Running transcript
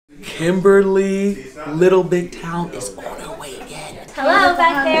Kimberly, Little Big Town, is on her way again. Hello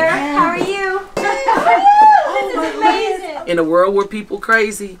back there. How are you? This is amazing. In a world where people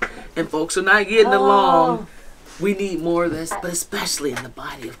crazy and folks are not getting along, we need more of this, but especially in the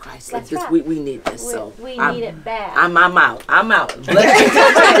body of Christ. Like this, we need this. We need it bad. I'm out. I'm out.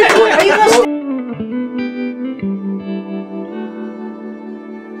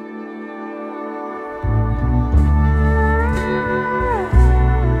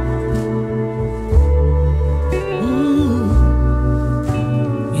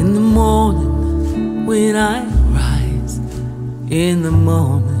 In the morning when I rise, in the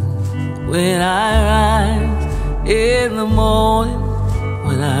morning when I rise, in the morning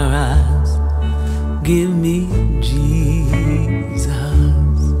when I rise, give me Jesus.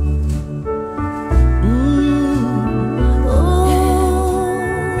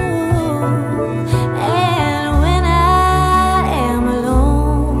 And when I am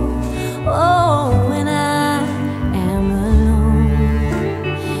alone, oh, when I am alone,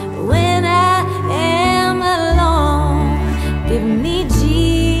 when I am alone, give me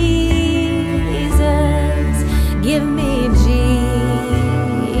Jesus, give me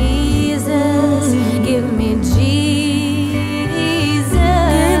Jesus, give me Jesus.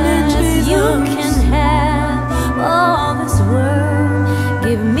 You can have all this world,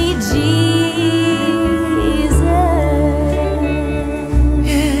 give me Jesus.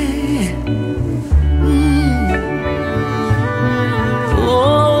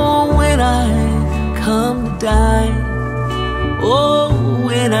 Oh, when I come to die, oh,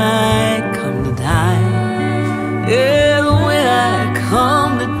 when I come to die, yeah, when I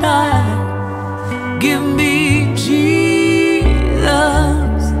come to die, give me Jesus,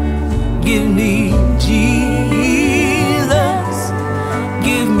 give me Jesus,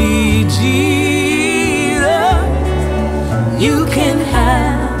 give me Jesus. You can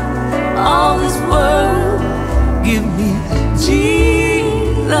have all this world, give me Jesus.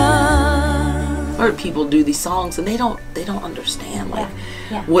 I've heard people do these songs and they don't understand like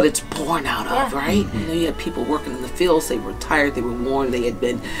what it's born out of, right? You know, you had people working in the fields, they were tired, they were worn, they had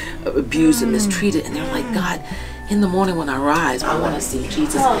been abused and mistreated, and they're like, God, in the morning when I rise, I want to see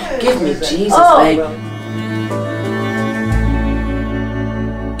Jesus. Give me Jesus, baby.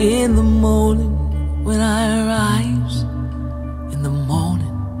 In the morning when I rise, in the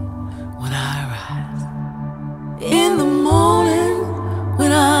morning when I rise, in the morning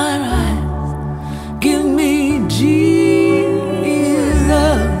when I rise, give me Jesus,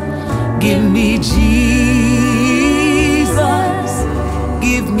 give me Jesus,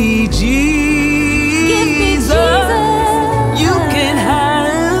 give me Jesus. You can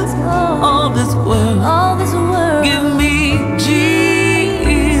have all this world, All this world, give me Jesus.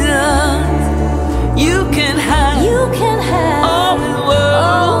 You can have all this world,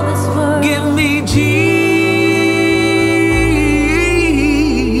 all this world. give me Jesus.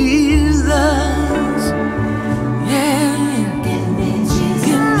 Yeah. Give me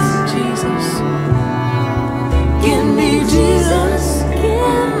Give me Jesus. Give me Jesus.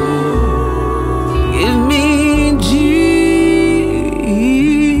 Give me Jesus.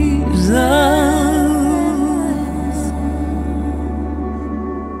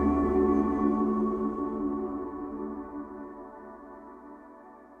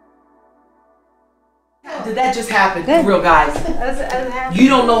 Did that just happen? For real, guys. You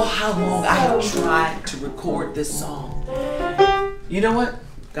don't know how long I have tried to record this song. You know what?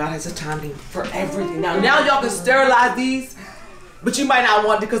 God has a timing for everything. Now y'all can sterilize these, but you might not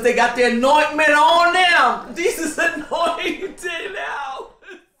want to because they got the anointment on them. Jesus anointed now.